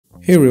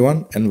Hey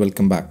everyone and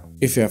welcome back.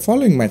 If you are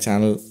following my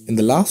channel, in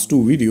the last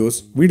two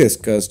videos, we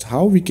discussed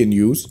how we can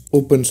use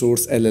open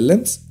source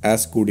LLMs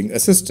as coding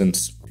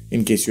assistants.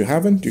 In case you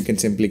haven't, you can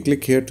simply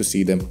click here to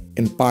see them.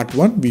 In part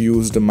 1, we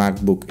used a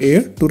MacBook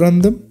Air to run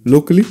them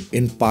locally.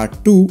 In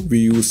part 2, we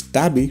used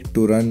Tabby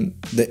to run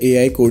the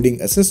AI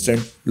coding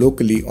assistant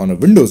locally on a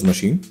Windows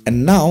machine.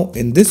 And now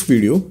in this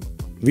video,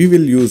 we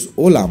will use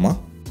Ollama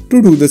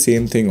to do the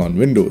same thing on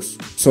Windows.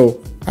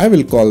 So I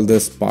will call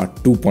this part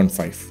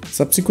 2.5.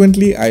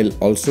 Subsequently, I'll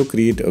also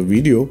create a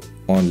video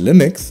on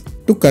Linux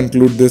to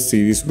conclude this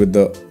series with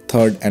the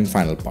third and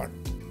final part.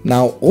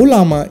 Now,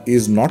 Ollama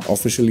is not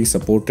officially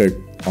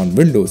supported on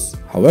Windows.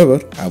 However,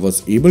 I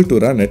was able to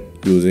run it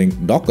using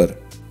Docker.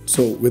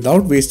 So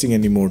without wasting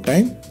any more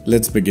time,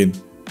 let's begin.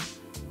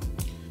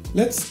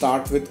 Let's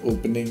start with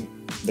opening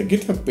the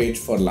GitHub page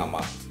for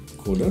Llama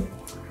Coder.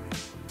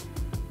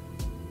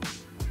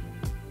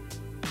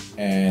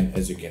 And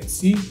as you can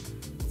see,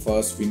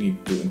 first we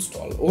need to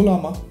install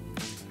Ollama.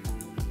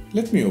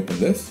 Let me open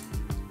this.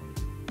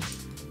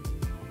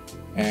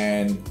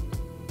 And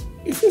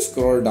if you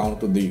scroll down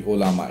to the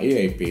Ollama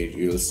AI page,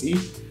 you will see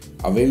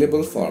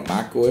available for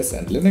macOS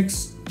and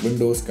Linux,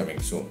 Windows coming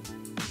soon.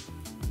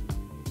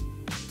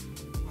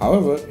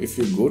 However, if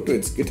you go to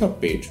its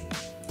GitHub page,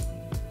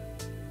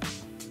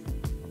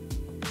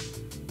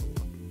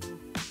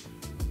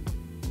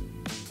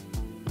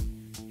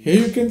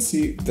 here you can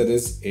see there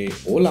is a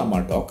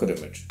Ollama Docker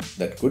image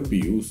that could be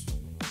used.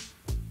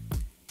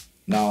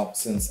 Now,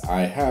 since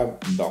I have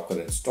Docker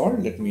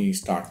installed, let me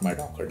start my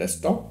Docker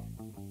desktop.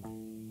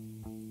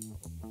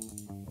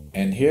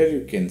 And here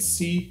you can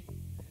see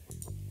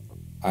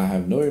I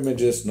have no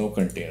images, no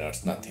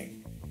containers,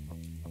 nothing.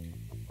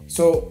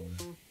 So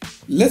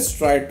let's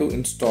try to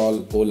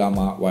install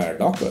Ollama via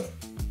Docker.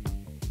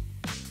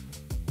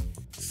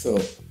 So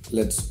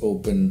let's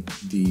open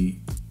the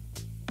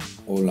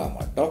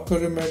Ollama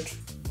Docker image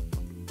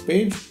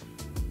page,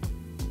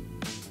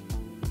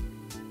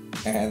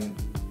 and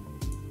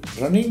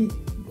running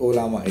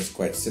Ollama is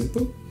quite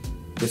simple.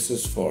 This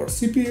is for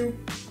CPU,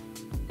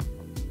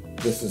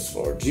 this is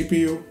for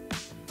GPU,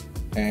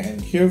 and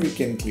here we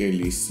can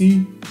clearly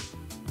see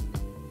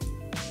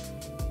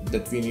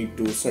that we need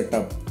to set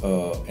up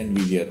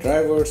NVIDIA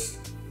drivers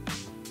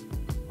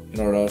in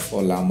order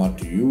for Llama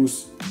to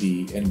use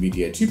the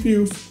NVIDIA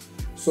GPUs.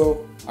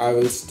 So I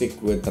will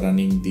stick with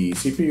running the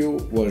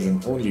CPU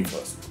version only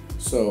first.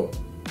 So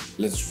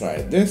let's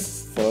try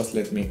this. First,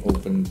 let me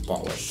open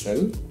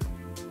PowerShell.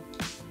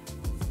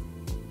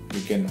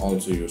 You can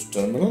also use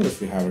terminal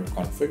if you have it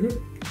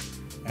configured.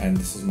 And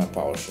this is my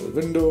PowerShell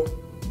window.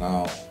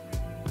 Now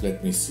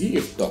let me see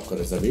if Docker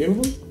is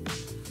available.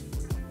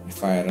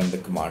 If I run the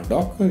command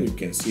Docker, you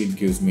can see it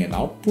gives me an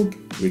output,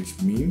 which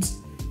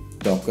means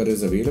Docker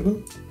is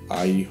available.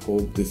 I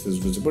hope this is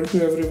visible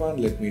to everyone.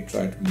 Let me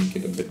try to make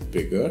it a bit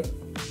bigger.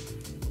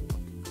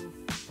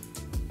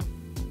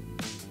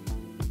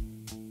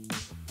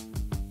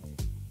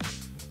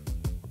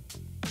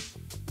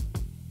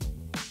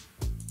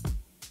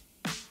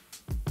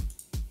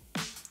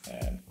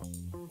 And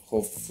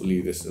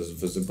hopefully this is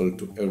visible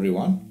to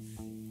everyone.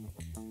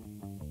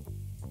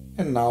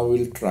 And now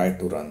we'll try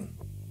to run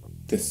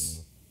this.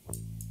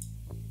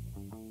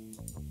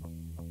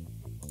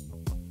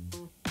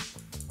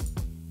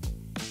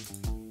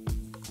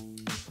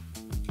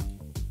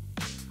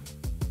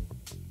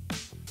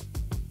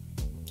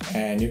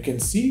 And you can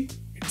see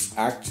it's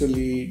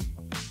actually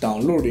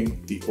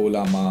downloading the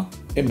Ollama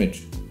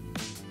image.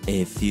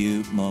 A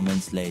few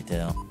moments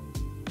later.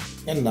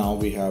 And now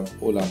we have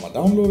Ollama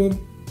downloaded.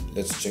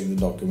 Let's check the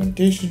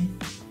documentation.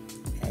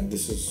 And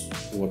this is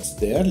what's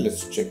there.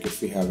 Let's check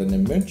if we have an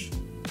image.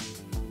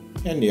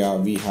 And yeah,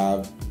 we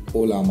have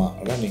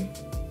Ollama running.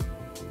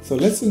 So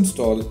let's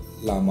install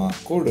Llama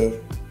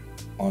Coder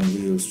on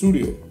Visual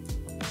Studio.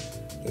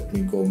 Let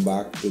me go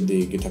back to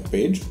the GitHub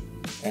page.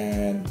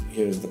 And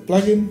here is the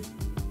plugin.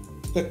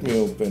 Let me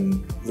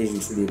open Visual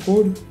Studio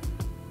Code,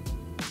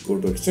 go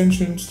to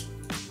extensions,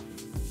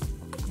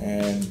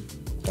 and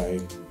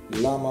type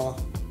Llama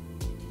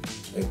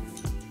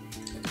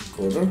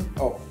Coder.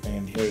 Oh,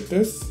 and here it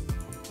is.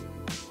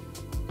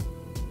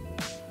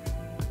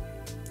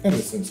 And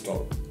it's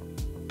installed.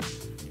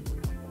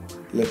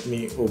 Let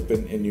me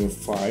open a new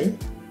file.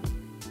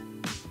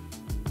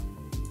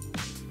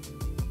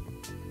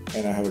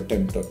 And I have a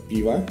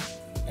temp.py.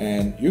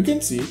 And you can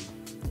see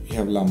we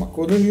have Llama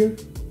Coder here.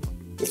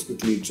 Let's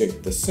quickly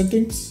check the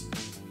settings.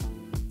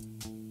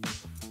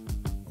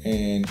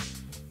 And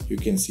you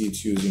can see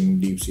it's using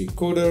DeepSeek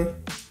Coder,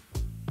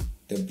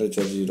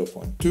 temperature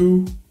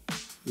 0.2.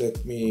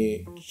 Let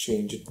me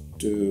change it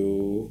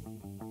to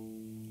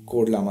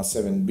Code Llama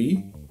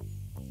 7B.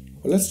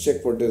 Well, let's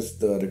check what is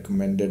the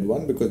recommended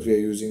one because we are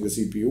using the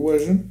CPU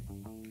version.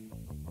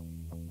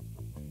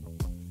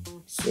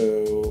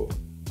 So,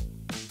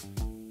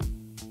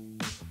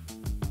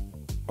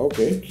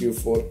 okay,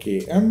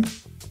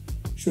 Q4KM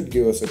should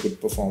give us a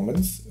good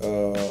performance.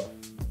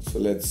 So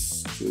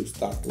let's choose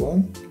that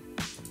one.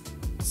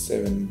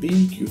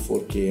 7B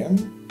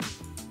Q4KM.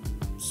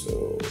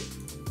 So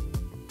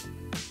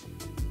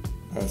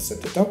I'll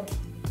set it up.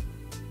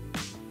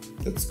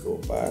 Let's go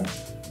back.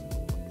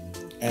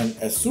 And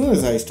as soon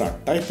as I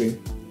start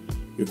typing,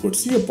 you could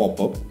see a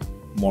pop-up,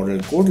 model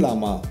code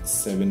Llama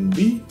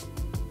 7B,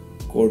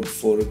 code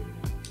for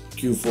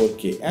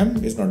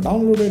Q4KM is not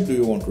downloaded. Do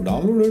you want to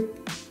download it?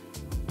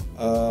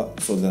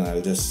 So then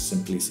I'll just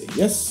simply say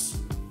yes.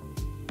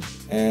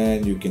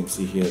 And you can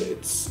see here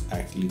it's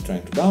actually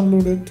trying to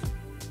download it.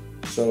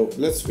 So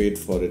let's wait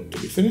for it to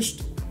be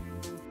finished.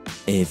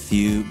 A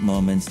few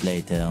moments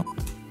later.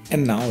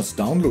 And now it's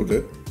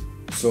downloaded.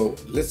 So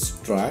let's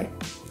try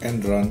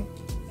and run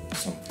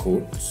some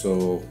code.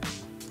 So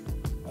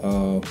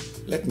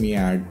let me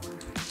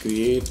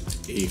create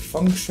a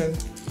function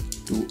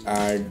to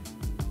add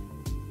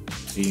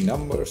 3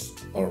 numbers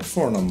or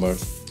 4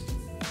 numbers.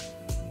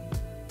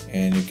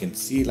 And you can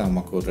see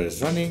Llama Coder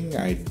is running.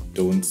 I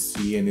don't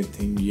see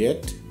anything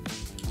yet.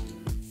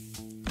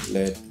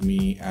 Let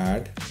me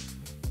add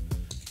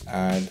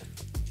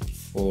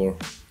 4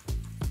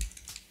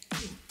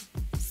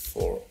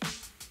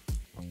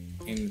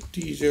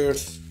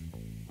 integers.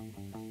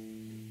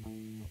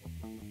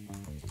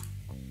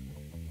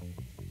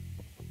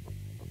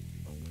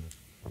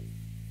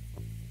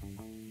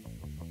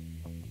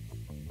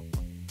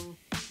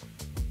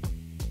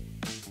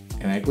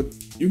 And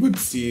you could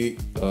see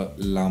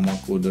Llama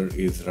Coder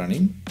is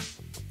running,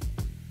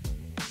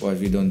 but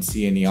we don't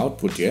see any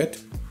output yet.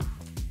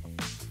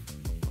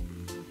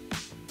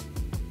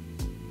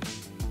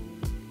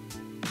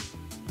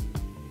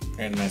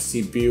 And my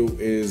CPU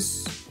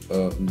is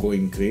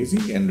going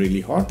crazy and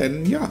really hot,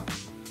 and yeah,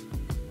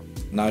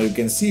 now you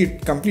can see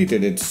it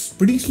completed. It's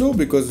pretty slow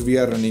because we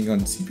are running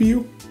on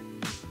CPU.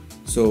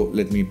 So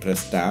let me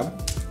press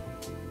tab,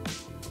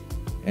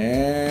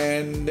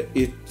 and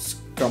it's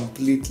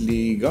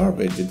completely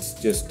garbage. It's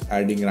just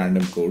adding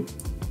random code.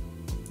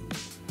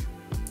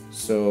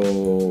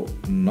 So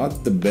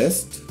not the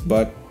best,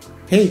 but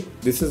hey,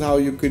 this is how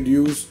you could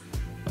use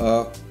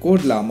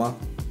Code Llama.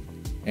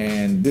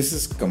 And this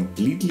is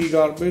completely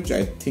garbage.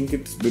 I think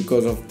it's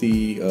because of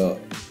the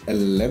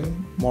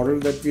LLM model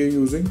that we are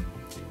using,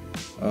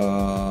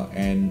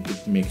 and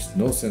it makes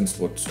no sense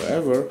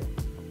whatsoever.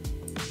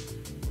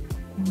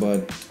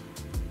 But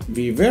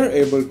we were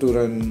able to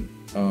run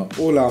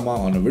Ollama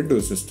on a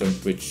Windows system,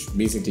 which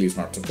basically is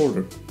not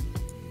supported.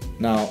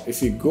 Now,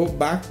 if you go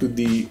back to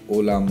the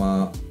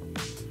Ollama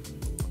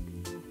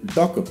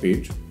Docker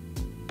page,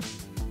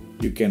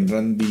 you can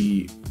run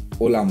the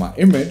Ollama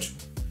image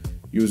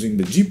using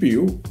the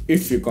GPU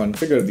if you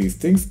configure these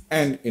things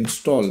and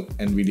install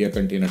NVIDIA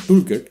Container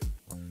Toolkit.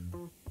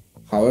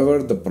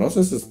 However, the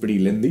process is pretty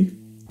lengthy.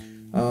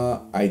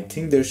 I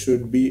think there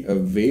should be a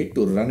way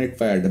to run it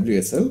via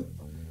WSL,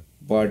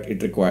 but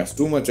it requires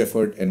too much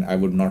effort and I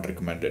would not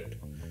recommend it.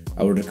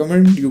 I would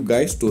recommend you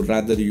guys to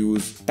rather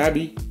use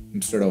Tabby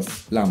instead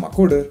of Llama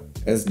Coder,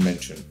 as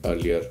mentioned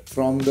earlier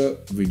from the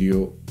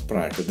video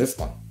prior to this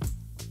one.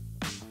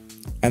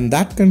 And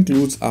that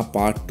concludes our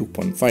part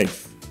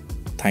 2.5.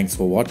 Thanks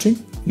for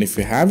watching, and if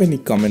you have any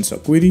comments or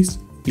queries,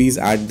 please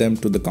add them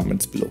to the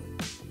comments below.